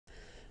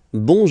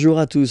Bonjour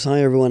à tous,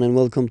 hi everyone and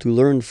welcome to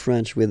Learn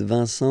French with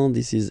Vincent.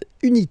 This is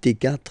Unité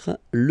 4,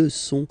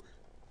 leçon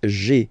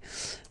G.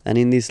 And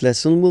in this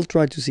lesson we'll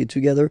try to see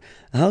together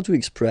how to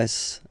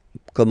express,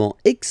 comment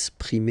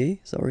exprimer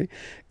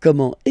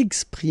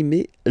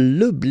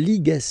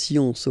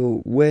l'obligation.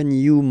 So when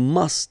you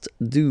must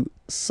do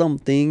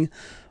something,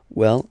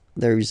 well,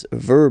 there is a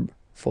verb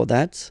for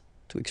that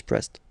to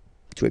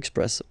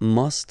express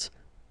must,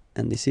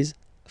 and this is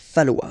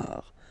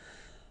falloir.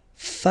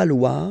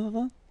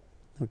 Falloir.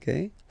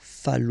 Okay,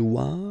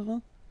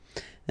 falloir.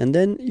 And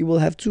then you will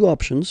have two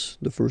options.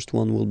 The first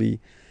one will be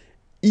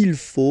il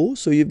faut.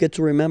 So you get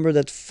to remember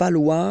that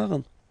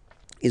falloir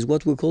is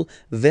what we call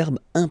verb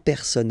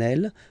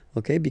impersonnel,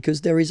 okay,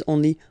 because there is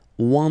only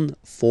one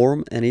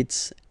form and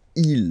it's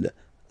il,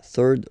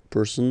 third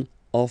person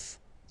of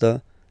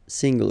the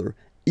singular.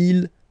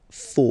 Il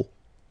faut.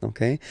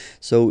 Okay,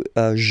 so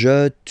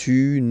je,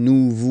 tu,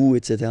 nous, vous,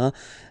 etc.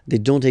 They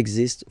don't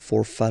exist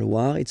for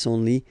falloir. It's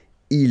only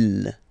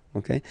il.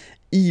 Okay,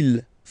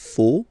 il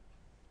faut,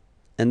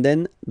 and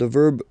then the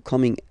verb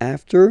coming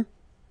after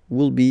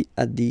will be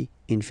at the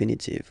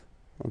infinitive.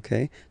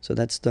 Okay, so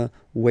that's the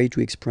way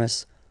to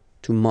express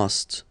to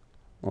must.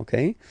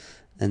 Okay,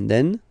 and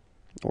then,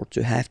 or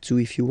to have to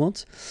if you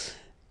want,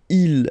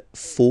 il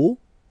faut.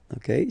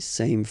 Okay,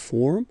 same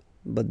form,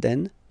 but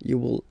then you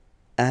will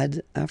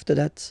add after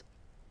that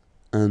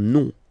un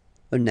nom,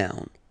 a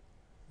noun.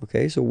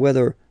 Okay, so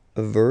whether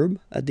a verb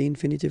at the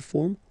infinitive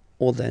form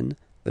or then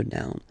a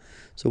noun.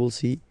 So we'll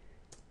see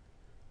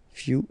a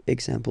few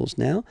examples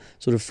now.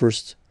 So the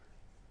first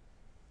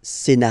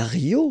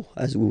scénario,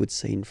 as we would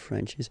say in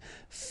French, is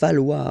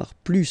falloir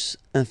plus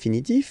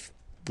infinitif.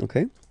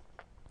 Okay,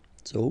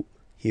 so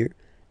here,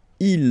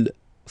 il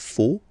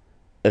faut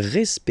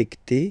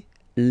respecter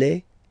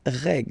les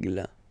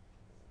règles.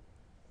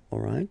 All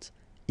right,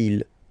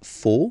 il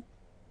faut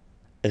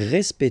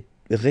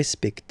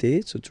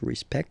respecter, so to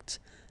respect,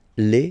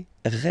 les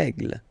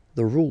règles,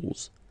 the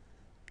rules.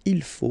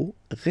 Il faut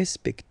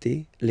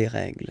respecter les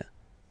règles.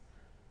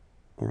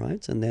 All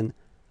right, and then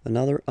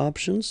another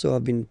option. So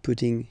I've been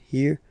putting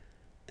here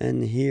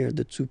and here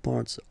the two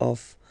parts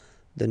of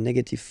the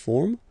negative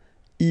form.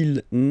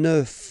 Il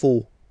ne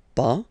faut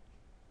pas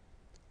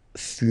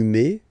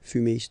fumer.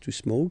 Fumer is to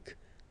smoke.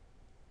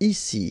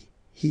 Ici,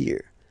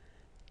 here.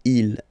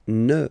 Il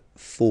ne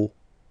faut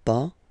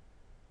pas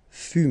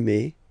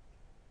fumer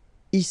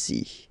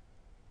ici.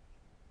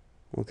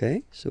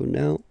 Okay, so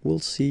now we'll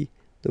see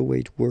the way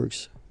it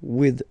works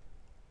with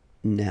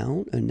a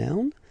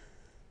noun.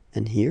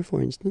 And here,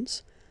 for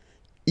instance,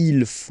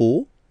 il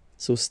faut.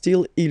 So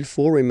still il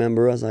faut,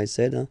 remember, as I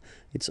said,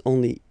 it's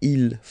only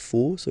il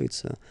faut, so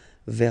it's a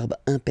verbe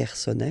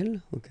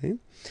impersonnel. Okay,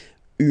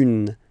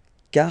 une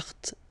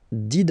carte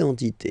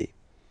d'identité.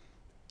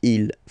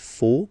 Il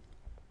faut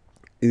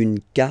une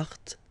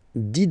carte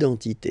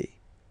d'identité.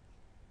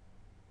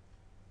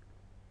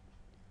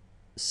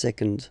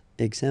 Second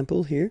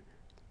example here.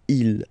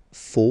 Il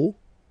faut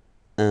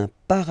un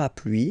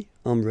parapluie,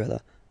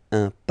 umbrella,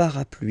 un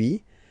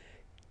parapluie,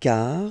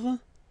 car,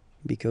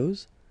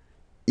 because,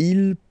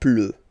 il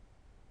pleut.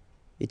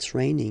 It's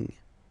raining.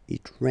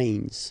 It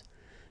rains.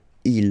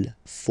 Il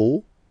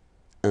faut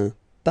un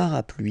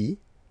parapluie,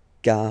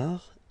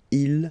 car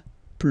il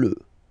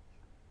pleut.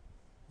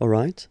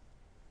 Alright?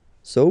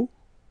 So,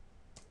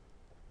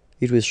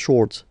 it was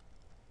short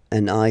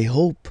and I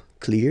hope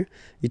clear.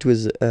 It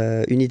was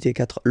Unité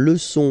 4,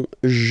 leçon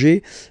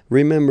G.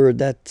 Remember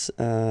that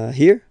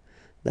here,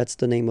 that's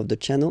the name of the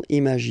channel,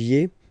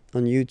 Imagier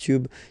on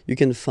YouTube. You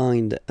can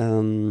find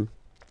the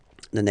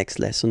next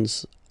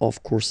lessons,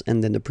 of course,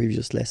 and then the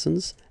previous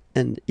lessons.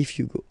 And if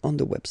you go on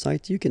the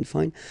website, you can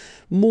find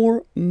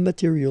more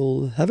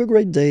material. Have a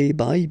great day.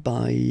 Bye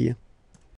bye.